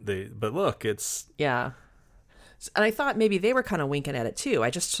that but look, it's... Yeah. And I thought maybe they were kind of winking at it too. I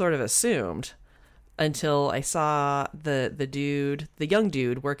just sort of assumed until I saw the young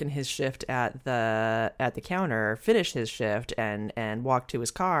dude working his shift at the counter, finish his shift and walk to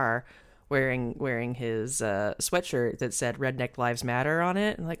his car wearing his sweatshirt that said "Redneck Lives Matter" on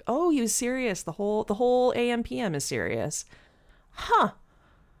it. And like, oh, he was serious. The whole AM/PM is serious. Huh.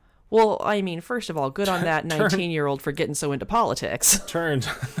 Well, I mean, first of all, good on that 19-year-old for getting so into politics. Turns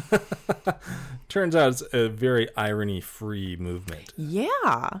out it's a very irony-free movement.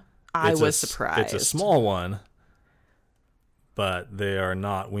 Yeah. I was surprised. It's a small one, but they are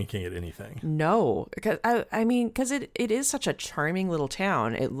not winking at anything. No. Because it is such a charming little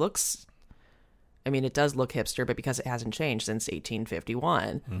town. It looks... I mean, it does look hipster, but because it hasn't changed since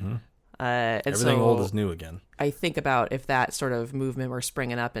 1851. Mm-hmm. Everything old is new again. I think about if that sort of movement were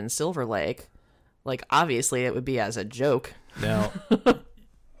springing up in Silver Lake, like, obviously it would be as a joke. Now,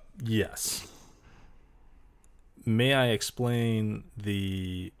 yes. May I explain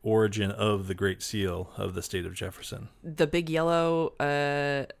the origin of the Great Seal of the state of Jefferson? The big yellow,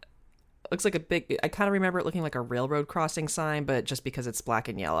 looks like I kind of remember it looking like a railroad crossing sign, but just because it's black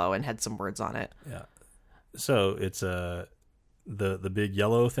and yellow and had some words on it. Yeah. So it's the big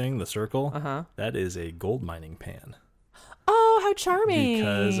yellow thing, the circle. Uh-huh. That is a gold mining pan. Oh, how charming!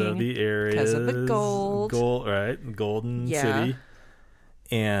 Because of the area. Because of the gold. Right? Golden Yeah. City.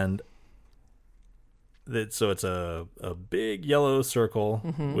 And so it's a big yellow circle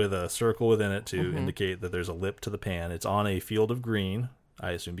with a circle within it to indicate that there's a lip to the pan. It's on a field of green,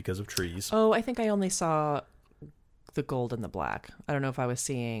 I assume because of trees. Oh, I think I only saw the gold and the black. I don't know if I was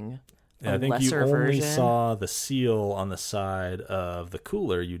seeing I think you lesser only version? saw the seal on the side of the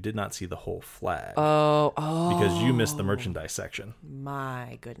cooler. You did not see the whole flag. Oh, Because you missed the merchandise section.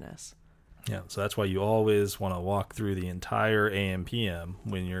 my goodness. Yeah, so that's why you always want to walk through the entire AM PM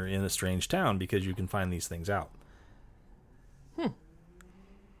when you're in a strange town, because you can find these things out.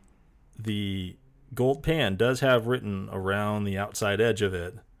 The gold pan does have written around the outside edge of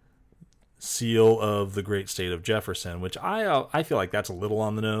it, seal of the great state of Jefferson, which I feel like that's a little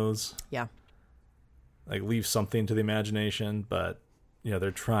on the nose. Yeah. Like, leave something to the imagination, but they're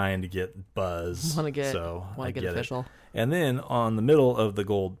trying to get buzz. Want to get get official. It. And then on the middle of the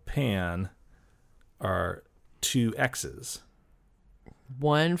gold pan are 2 X's.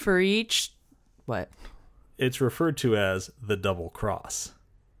 One for each. What? It's referred to as the double cross.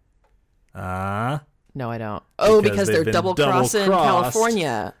 No, I don't. Oh, because they're double crossing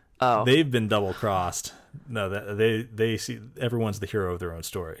California. Oh, they've been double crossed. No, they see everyone's the hero of their own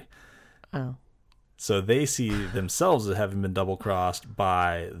story. Oh, so they see themselves as having been double crossed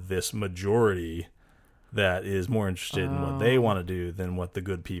by this majority that is more interested in what they want to do than what the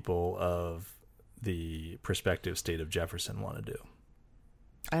good people of the prospective state of Jefferson want to do.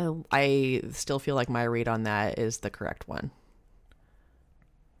 I still feel like my read on that is the correct one.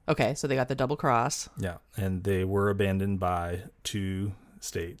 Okay, so they got the double cross. Yeah, and they were abandoned by 2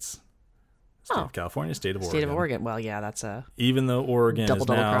 states. State of California, state of Oregon. State of Oregon. Well, yeah, that's a... Even though Oregon is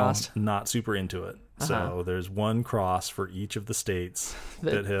now crossed. not super into it. So there's 1 cross for each of the states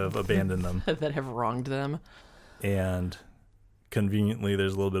that have abandoned them. that have wronged them. And conveniently,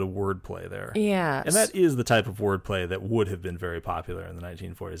 there's a little bit of wordplay there. Yeah. And that is the type of wordplay that would have been very popular in the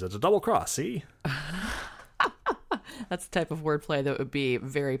 1940s. It's a double cross, see? That's the type of wordplay that would be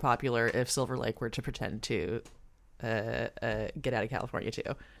very popular if Silver Lake were to pretend to get out of California too.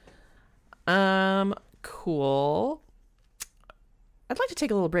 Cool. I'd like to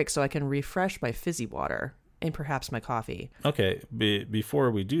take a little break so I can refresh my fizzy water and perhaps my coffee. Okay,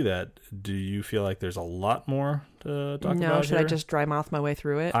 before we do that, do you feel like there's a lot more to talk about? No, should I just dry mouth my way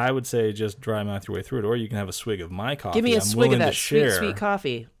through it? I would say just dry mouth your way through it, or you can have a swig of my coffee. Give me a swig of that sweet, share, sweet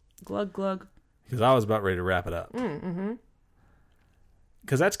coffee. Glug, glug. Because I was about ready to wrap it up. Mm-hmm.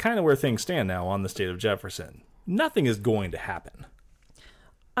 Because that's kind of where things stand now on the state of Jefferson. Nothing is going to happen.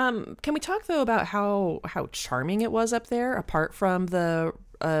 Can we talk, though, about how charming it was up there, apart from the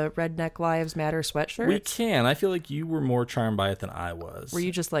Redneck Lives Matter sweatshirts? We can. I feel like you were more charmed by it than I was. Were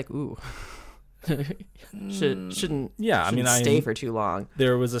you just like, ooh, shouldn't stay for too long?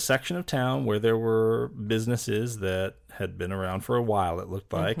 There was a section of town where there were businesses that had been around for a while, it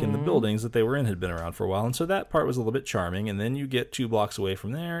looked like, and the buildings that they were in had been around for a while, and so that part was a little bit charming, and then you get 2 blocks away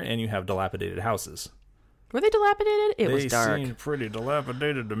from there, and you have dilapidated houses. Were they dilapidated? It was dark. They seemed pretty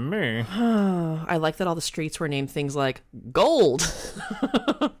dilapidated to me. I like that all the streets were named things like Gold,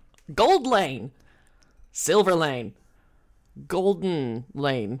 Gold Lane, Silver Lane, Golden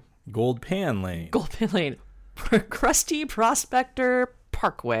Lane, Gold Pan Lane, Krusty Prospector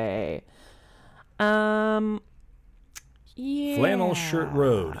Parkway. Yeah. Flannel Shirt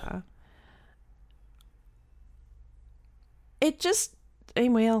Road. It just,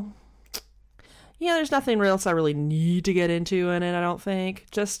 well... Yeah, there's nothing else I really need to get into in it, I don't think.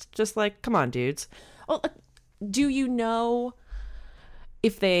 Just like, come on, dudes. Oh, do you know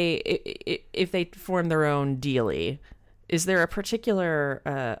if they form their own dealie? Is there a particular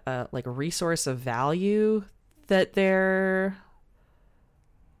like resource of value that they're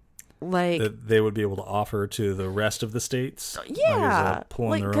like that they would be able to offer to the rest of the states? Yeah, like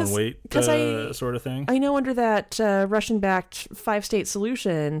pulling their own weight sort of thing. I know under that Russian-backed 5-state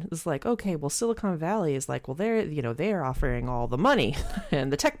solution, it's like, okay, well, Silicon Valley is like, well, they're offering all the money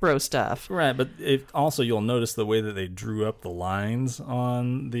and the tech bro stuff, right? But also you'll notice the way that they drew up the lines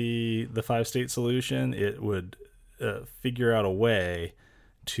on the 5-state solution. It would figure out a way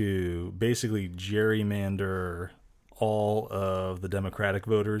to basically gerrymander all of the Democratic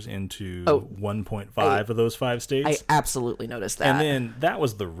voters into 1.5 of those 5 states. I absolutely noticed that. And then that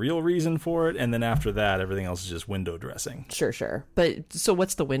was the real reason for it. And then after that, everything else is just window dressing. Sure. But so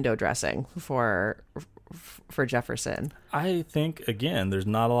what's the window dressing for Jefferson? I think, again, there's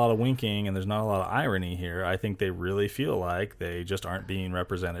not a lot of winking and there's not a lot of irony here. I think they really feel like they just aren't being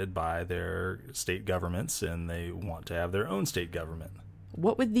represented by their state governments and they want to have their own state government.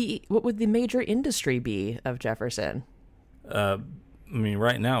 What would the major industry be of Jefferson?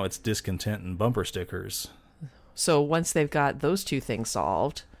 Right now it's discontent and bumper stickers. So once they've got those 2 things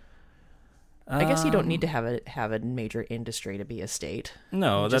solved, I guess you don't need to have a major industry to be a state.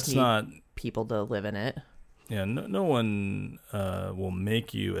 No, that's not people to live in it. Yeah, no one will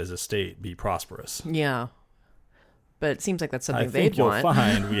make you as a state be prosperous. Yeah. but it seems like that's something I think they'd you'll want.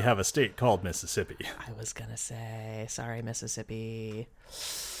 find we have a state called Mississippi. I was gonna say, sorry, Mississippi.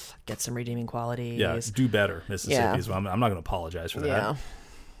 Get some redeeming qualities. Yeah, do better, Mississippi. Yeah. As well. I'm not going to apologize for that. Yeah.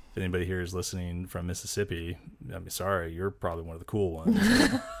 If anybody here is listening from Mississippi, I'm sorry, you're probably one of the cool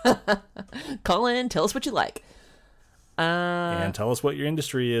ones. Call in, tell us what you like. And tell us what your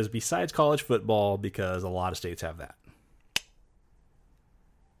industry is besides college football, because a lot of states have that.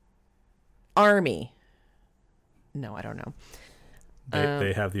 Army. No, I don't know.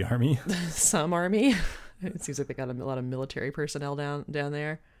 They have the Army. Some Army. It seems like they got a lot of military personnel down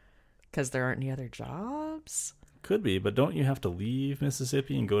there because there aren't any other jobs. Could be, but don't you have to leave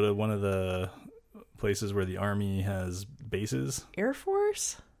Mississippi and go to one of the places where the Army has bases? Air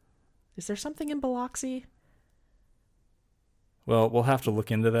Force? Is there something in Biloxi? Well, we'll have to look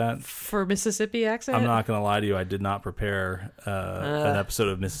into that. For Mississippi accent? I'm not going to lie to you. I did not prepare an episode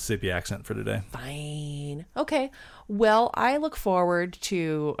of Mississippi accent for today. Fine. Okay. Well, I look forward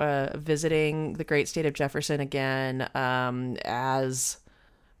to visiting the great state of Jefferson again as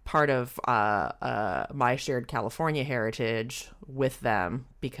part of my shared California heritage with them,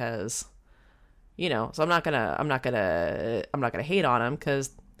 because, so I'm not gonna hate on them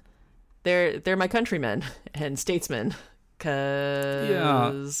because they're my countrymen and statesmen.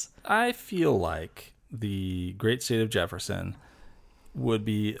 Because I feel like the great state of Jefferson would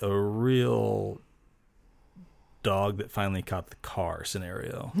be a real dog that finally caught the car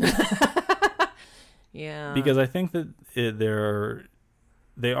scenario. Yeah. Because I think that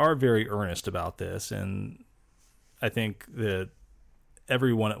they are very earnest about this, and I think that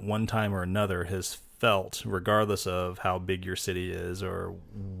everyone at one time or another has felt, regardless of how big your city is or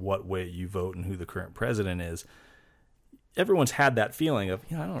what way you vote and who the current president is, everyone's had that feeling of,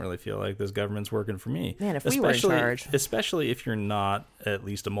 I don't really feel like this government's working for me. Man, if we were in charge. Especially if you're not at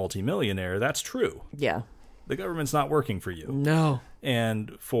least a multimillionaire, that's true. Yeah. The government's not working for you. No.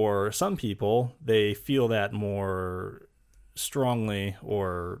 And for some people, they feel that more strongly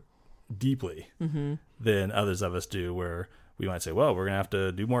or deeply than others of us do, where we might say, well, we're going to have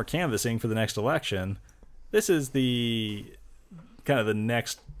to do more canvassing for the next election. This is the kind of the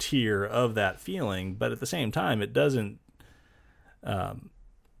next tier of that feeling, but at the same time, it doesn't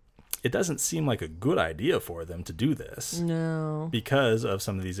seem like a good idea for them to do this. No. Because of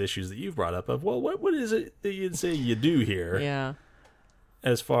some of these issues that you've brought up of, well, what is it that you'd say you do here? Yeah.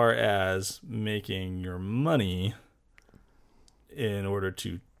 As far as making your money in order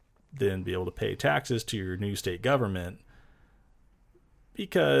to then be able to pay taxes to your new state government.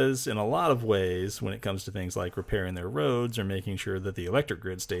 Because in a lot of ways, when it comes to things like repairing their roads or making sure that the electric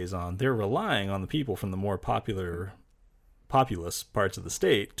grid stays on, they're relying on the people from the more populous parts of the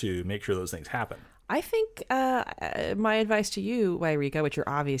state to make sure those things happen. I think my advice to you, Wairika, which you're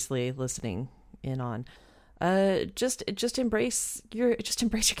obviously listening in on, just embrace your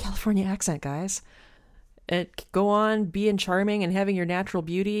California accent, guys. Go on being charming and having your natural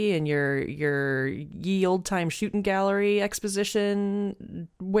beauty and your ye old time shooting gallery exposition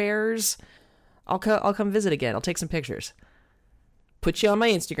wares. I'll come visit again. I'll take some pictures. Put you on my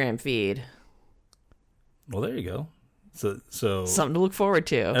Instagram feed. Well, there you go. So something to look forward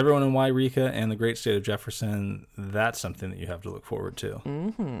to. Everyone in Wairika and the great state of Jefferson, that's something that you have to look forward to.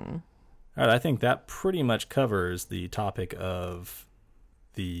 Mm-hmm. All right, I think that pretty much covers the topic of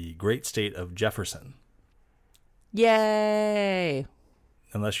the great state of Jefferson. Yay!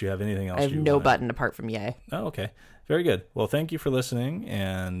 Unless you have anything else. I have no button apart from yay. Oh, okay. Very good. Well, thank you for listening,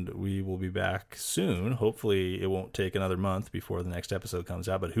 and we will be back soon. Hopefully it won't take another month before the next episode comes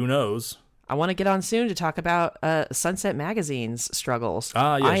out, but who knows? I want to get on soon to talk about Sunset Magazine's struggles.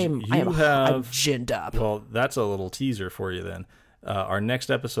 Ah, yes. I'm ginned up. Well, that's a little teaser for you then. Our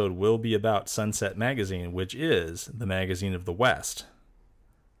next episode will be about Sunset Magazine, which is the magazine of the West.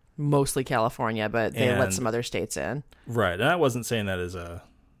 Mostly California, but they let some other states in. Right. And I wasn't saying that as a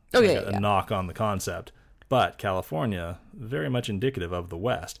knock on the concept, but California, very much indicative of the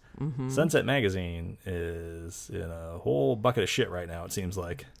West. Mm-hmm. Sunset Magazine is in a whole bucket of shit right now, it seems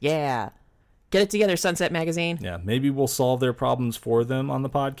like. Yeah. Get it together, Sunset Magazine. Yeah, maybe we'll solve their problems for them on the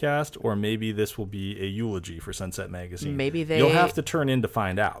podcast, or maybe this will be a eulogy for Sunset Magazine. You'll have to turn in to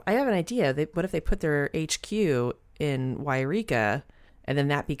find out. I have an idea. What if they put their HQ in Wairika, and then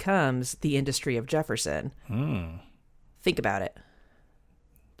that becomes the industry of Jefferson? Think about it.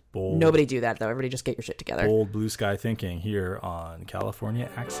 Bold. Nobody do that, though. Everybody just get your shit together. Bold blue sky thinking here on California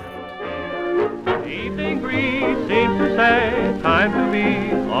Accent. Evening breeze seems to say, time to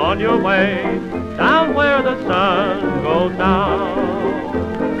be on your way, down where the sun goes down.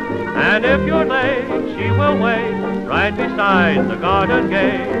 And if you're late, she will wait, right beside the garden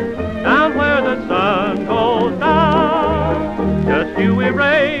gate, down where the sun goes down.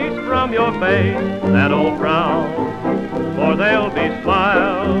 your face that old frown, for there'll be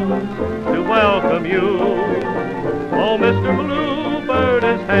smiles to welcome you. Oh, Mr. Bluebird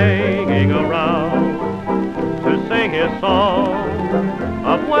is hanging around to sing his song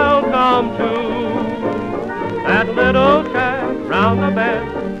of welcome to. That little shack round the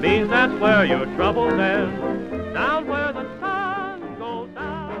bend means that's where your troubles end.